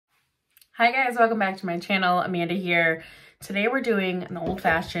Hi guys, welcome back to my channel. Amanda here. Today we're doing an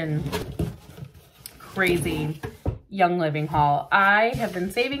old-fashioned, crazy Young Living haul. I have been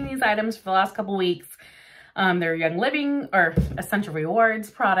saving these items for the last couple weeks. They're Young Living or Essential Rewards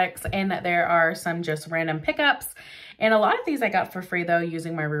products, and there are some just random pickups. And a lot of these I got for free though,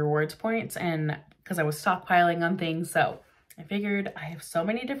 using my rewards points, and because I was stockpiling on things. So I figured I have so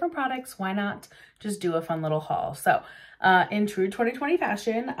many different products, why not just do a fun little haul? So in true 2020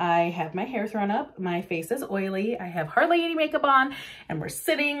 fashion, I have my hair thrown up, my face is oily, I have hardly any makeup on, and we're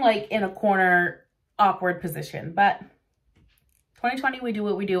sitting like in a corner, awkward position. But 2020, we do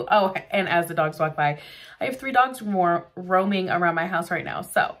what we do. Oh, and as the dogs walk by, I have 3 dogs more roaming around my house right now,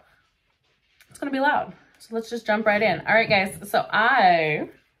 so it's gonna be loud. So let's just jump right in. All right, guys, so I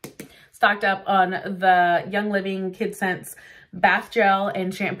stocked up on the Young Living Kid Scents bath gel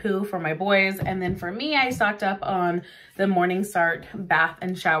and shampoo for my boys. And then for me, I stocked up on the Morning Start bath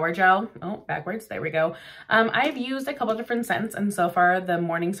and shower gel. Oh, backwards, there we go. I've used a couple different scents, and so far the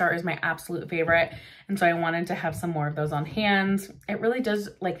Morning Start is my absolute favorite. And so I wanted to have some more of those on hand. It really does,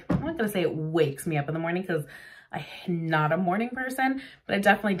 like, I'm not gonna say it wakes me up in the morning because I'm not a morning person, but it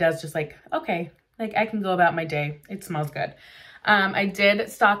definitely does just like, okay, like I can go about my day. It smells good. I did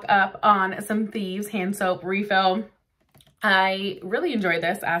stock up on some Thieves hand soap refill. I really enjoy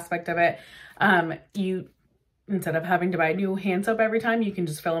this aspect of it. Instead of having to buy new hand soap every time, you can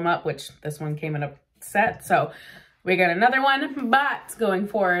just fill them up, which this one came in a set. So we got another one, but going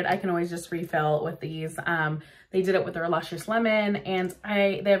forward, I can always just refill with these. They did it with their Luscious Lemon, and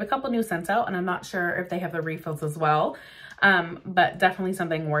they have a couple new scents out, and I'm not sure if they have the refills as well. But definitely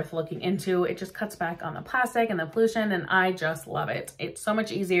something worth looking into. It just cuts back on the plastic and the pollution, and I just love it. It's so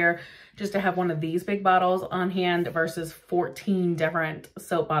much easier just to have one of these big bottles on hand versus 14 different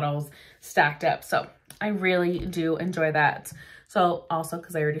soap bottles stacked up. So I really do enjoy that. So also,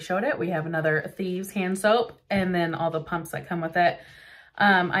 because I already showed it, we have another Thieves hand soap and then all the pumps that come with it.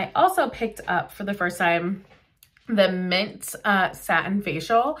 I also picked up for the first time the Mint Satin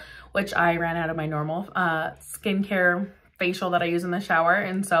Facial, which I ran out of my normal skincare facial that I use in the shower,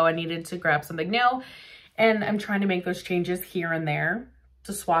 and so I needed to grab something new, and I'm trying to make those changes here and there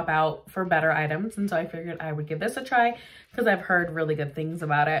to swap out for better items, and so I figured I would give this a try because I've heard really good things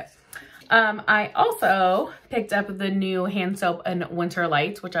about it. I also picked up the new hand soap and Winter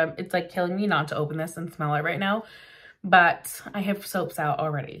Lights, which it's like killing me not to open this and smell it right now, but I have soaps out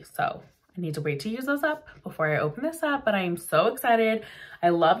already, so I need to wait to use those up before I open this up, but I am so excited. I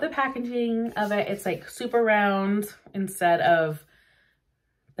love the packaging of it. It's like super round instead of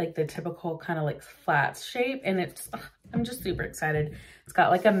like the typical kind of like flat shape, and I'm just super excited. It's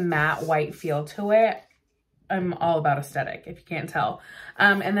got like a matte white feel to it. I'm all about aesthetic, if you can't tell.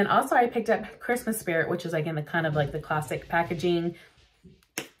 And then also I picked up Christmas Spirit, which is again the kind of like the classic packaging.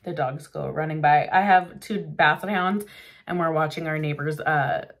 The dogs go running by. I have 2 Basset Hounds, and we're watching our neighbor's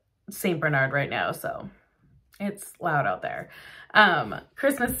St. Bernard right now, so it's loud out there.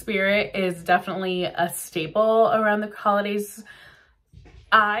 Christmas Spirit is definitely a staple around the holidays.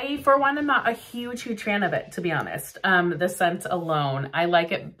 I, for one, am not a huge fan of it, to be honest. The scent alone, I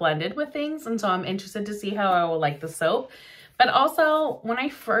like it blended with things, and so I'm interested to see how I will like the soap. But also, when I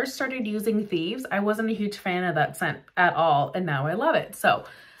first started using Thieves, I wasn't a huge fan of that scent at all, and now I love it. So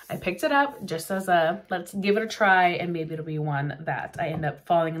I picked it up just as let's give it a try, and maybe it'll be one that I end up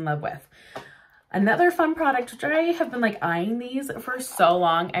falling in love with. Another fun product, which I have been like eyeing these for so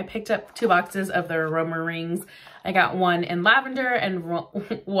long. I picked up 2 boxes of their aroma rings. I got one in lavender and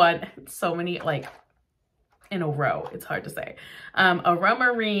one, so many like in a row. It's hard to say.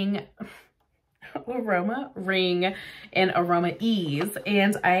 Aroma ring and Aroma Ease,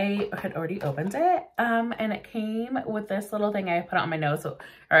 and I had already opened it, and it came with this little thing. I put it on my nose, or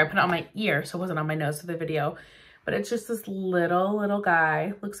I put it on my ear, so it wasn't on my nose for the video, but it's just this little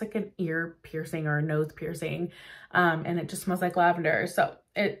guy. Looks like an ear piercing or a nose piercing, and it just smells like lavender. So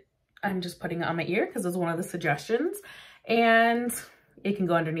I'm just putting it on my ear because it's one of the suggestions, and it can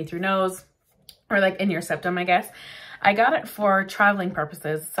go underneath your nose or like in your septum, I guess. I got it for traveling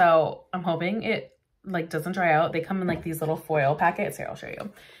purposes, so I'm hoping it like doesn't dry out. They come in like these little foil packets. Here, I'll show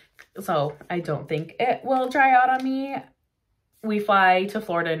you. So I don't think it will dry out on me. We fly to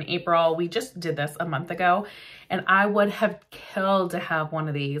Florida in April. We just did this a month ago, and I would have killed to have one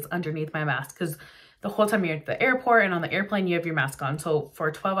of these underneath my mask because the whole time you're at the airport and on the airplane, you have your mask on. So for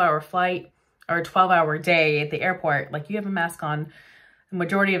a 12-hour flight or a 12-hour day at the airport, like you have a mask on the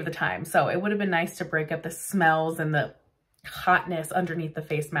majority of the time. So it would have been nice to break up the smells and the hotness underneath the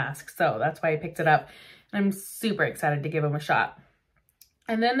face mask. So that's why I picked it up. And I'm super excited to give them a shot.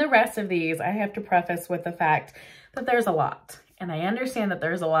 And then the rest of these, I have to preface with the fact that there's a lot. And I understand that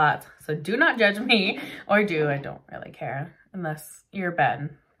there's a lot, so do not judge me, or do, I don't really care, unless you're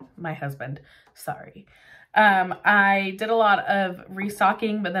Ben, my husband, sorry. I did a lot of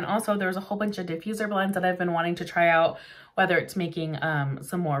restocking, but then also there's a whole bunch of diffuser blends that I've been wanting to try out, whether it's making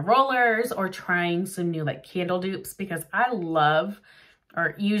some more rollers or trying some new like candle dupes, because I love,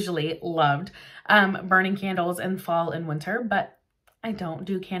 or usually loved, burning candles in fall and winter, but I don't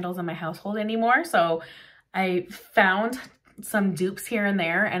do candles in my household anymore. So I found some dupes here and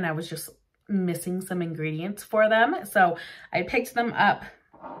there, and I was just missing some ingredients for them. So I picked them up,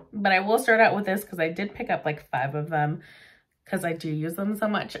 but I will start out with this because I did pick up like 5 of them because I do use them so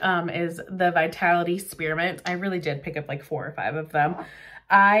much, is the Vitality Spearmint. I really did pick up like 4 or 5 of them.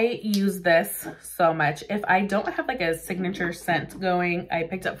 I use this so much. If I don't have like a signature scent going, I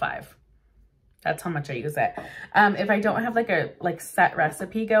picked up 5. That's how much I use it. If I don't have like a set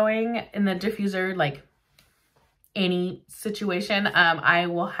recipe going in the diffuser, like any situation, I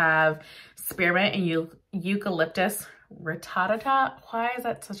will have spearmint and eucalyptus ratata. Why is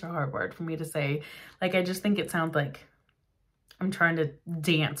that such a hard word for me to say? Like, I just think it sounds like I'm trying to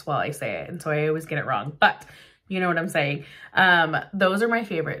dance while I say it, and so I always get it wrong, but you know what I'm saying. Those are my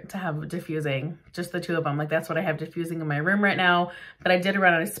favorite to have diffusing, just the 2 of them. Like, that's what I have diffusing in my room right now, but I did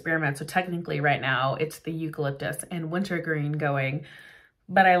run out of spearmint, so technically right now it's the eucalyptus and wintergreen going,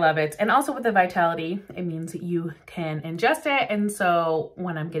 but I love it. And also with the Vitality, it means that you can ingest it, and so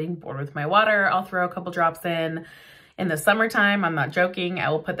when I'm getting bored with my water, I'll throw a couple drops in. In the summertime, I'm not joking, I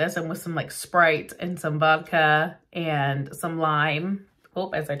will put this in with some like Sprite and some vodka and some lime. Oh,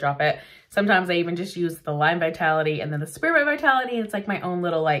 as I drop it. Sometimes I even just use the lime Vitality and then the spearmint Vitality. It's like my own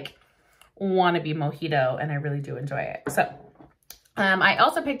little like wannabe mojito, and I really do enjoy it. So I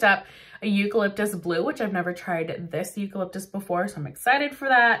also picked up a eucalyptus blue, which I've never tried this eucalyptus before, so I'm excited for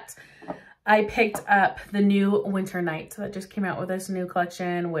that. I picked up the new Winter Nights that just came out with this new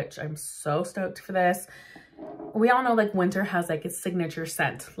collection, which I'm so stoked for this. We all know like winter has like its signature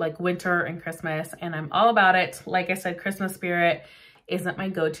scent, like winter and Christmas, and I'm all about it. Like I said, Christmas spirit isn't my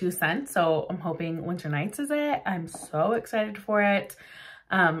go-to scent, so I'm hoping Winter Nights is it. I'm so excited for it.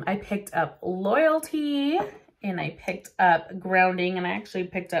 I picked up Loyalty, and I picked up Grounding, and I actually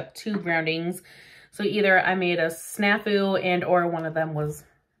picked up 2 groundings. So either I made a snafu and or one of them was,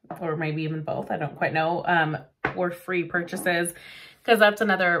 or maybe even both, I don't quite know, were free purchases, because that's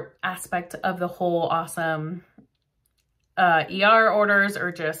another aspect of the whole awesome ER orders,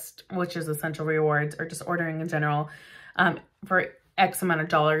 or just, which is essential rewards, or just ordering in general, for X amount of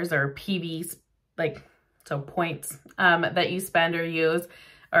dollars, or PVs, like, so points that you spend or use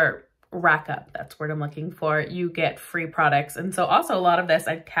or rack up, that's what I'm looking for, you get free products. And so also a lot of this,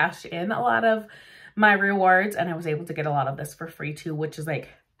 I cashed in a lot of my rewards, and I was able to get a lot of this for free too, which is like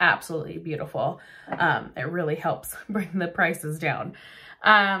absolutely beautiful. It really helps bring the prices down.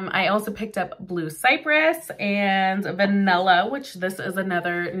 I also picked up Blue Cypress and Vanilla, which this is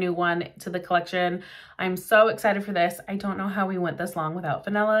another new one to the collection. I'm so excited for this. I don't know how we went this long without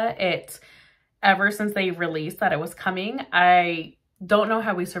vanilla. Ever since they released that it was coming, I don't know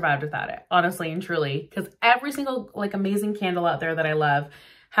how we survived without it, honestly and truly, because every single like amazing candle out there that I love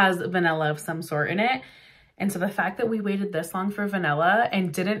has vanilla of some sort in it. And so the fact that we waited this long for vanilla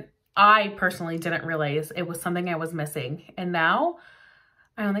and I personally didn't realize it was something I was missing. And now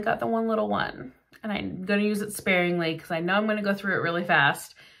I only got the one little one, and I'm going to use it sparingly because I know I'm going to go through it really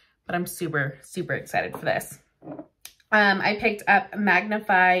fast, but I'm super, super excited for this. I picked up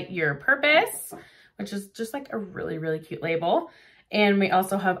Magnify Your Purpose, which is just like a really, really cute label. And we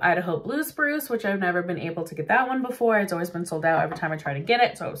also have Idaho Blue Spruce, which I've never been able to get that one before. It's always been sold out every time I try to get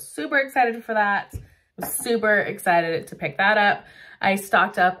it. So I was super excited for that. I was super excited to pick that up. I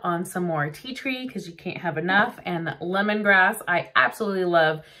stocked up on some more tea tree because you can't have enough, and lemongrass. I absolutely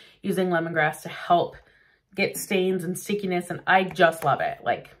love using lemongrass to help get stains and stickiness, and I just love it.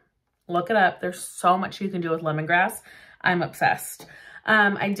 Like, look it up. There's so much you can do with lemongrass. I'm obsessed.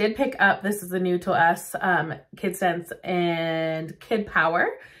 I did pick up, this is a new to us, Kid Sense and Kid Power,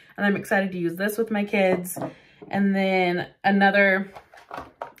 and I'm excited to use this with my kids. And then another,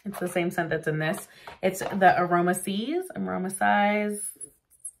 it's the same scent that's in this. It's the Aroma Size.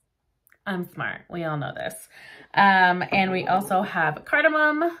 I'm smart. We all know this. And we also have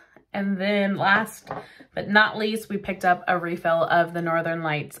cardamom. And then last but not least, we picked up a refill of the Northern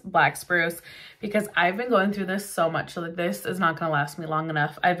Lights Black Spruce because I've been going through this so much, so that this is not going to last me long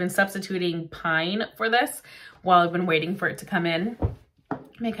enough. I've been substituting pine for this while I've been waiting for it to come in,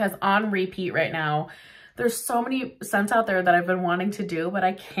 because on repeat right now, there's so many scents out there that I've been wanting to do, but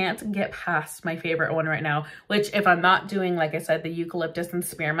I can't get past my favorite one right now, which if I'm not doing, like I said, the eucalyptus and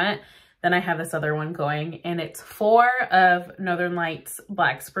spearmint, Then I have this other one going, and it's 4 of Northern Lights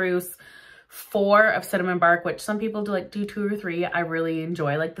Black Spruce, 4 of cinnamon bark, which some people do 2 or 3. I really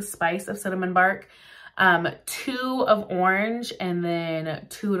enjoy like the spice of cinnamon bark. 2 of orange, and then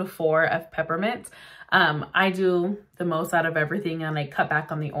 2 to 4 of peppermint. I do the most out of everything, and I cut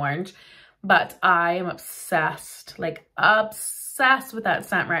back on the orange, but I am obsessed, like obsessed with that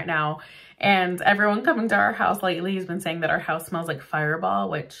scent right now. And everyone coming to our house lately has been saying that our house smells like Fireball,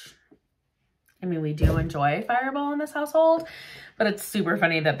 which, I mean, we do enjoy Fireball in this household, but it's super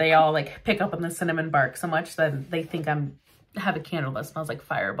funny that they all like pick up on the cinnamon bark so much that they think have a candle that smells like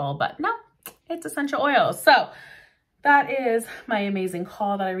Fireball, but no, it's essential oil. So that is my amazing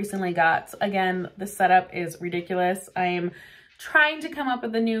haul that I recently got. Again, the setup is ridiculous. I am trying to come up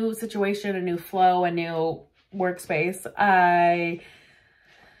with a new situation, a new flow, a new workspace.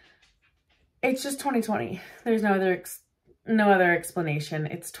 It's just 2020. There's no other explanation.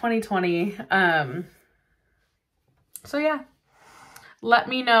 It's 2020. So yeah, let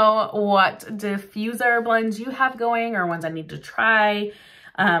me know what diffuser blends you have going or ones I need to try.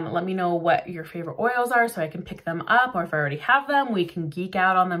 Let me know what your favorite oils are so I can pick them up, or if I already have them, we can geek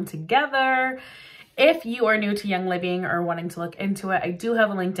out on them together. If you are new to Young Living or wanting to look into it, I do have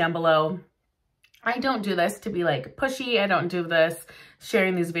a link down below. I don't do this to be like pushy. I don't do this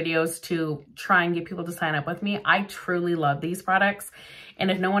sharing these videos to try and get people to sign up with me. I truly love these products.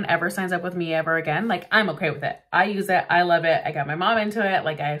 And if no one ever signs up with me ever again, like, I'm okay with it. I use it. I love it. I got my mom into it.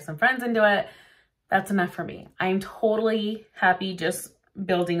 Like, I have some friends into it. That's enough for me. I'm totally happy just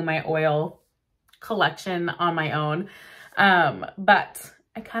building my oil collection on my own. But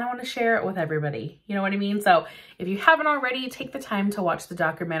I kind of want to share it with everybody. You know what I mean? So if you haven't already, take the time to watch the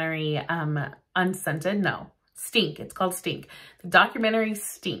documentary, Stink. It's called Stink. The documentary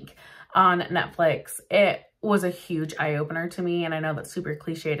Stink on Netflix. It was a huge eye-opener to me. And I know that's super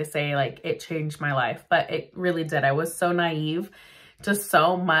cliche to say, like, it changed my life, but it really did. I was so naive to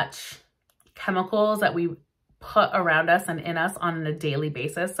so much chemicals that we put around us and in us on a daily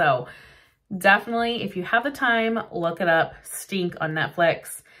basis. So definitely, if you have the time, look it up, Stink on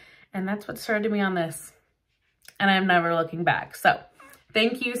Netflix. And that's what started me on this. And I'm never looking back. So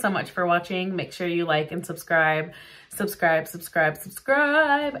thank you so much for watching. Make sure you like and subscribe.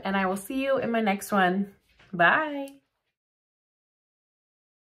 And I will see you in my next one. Bye.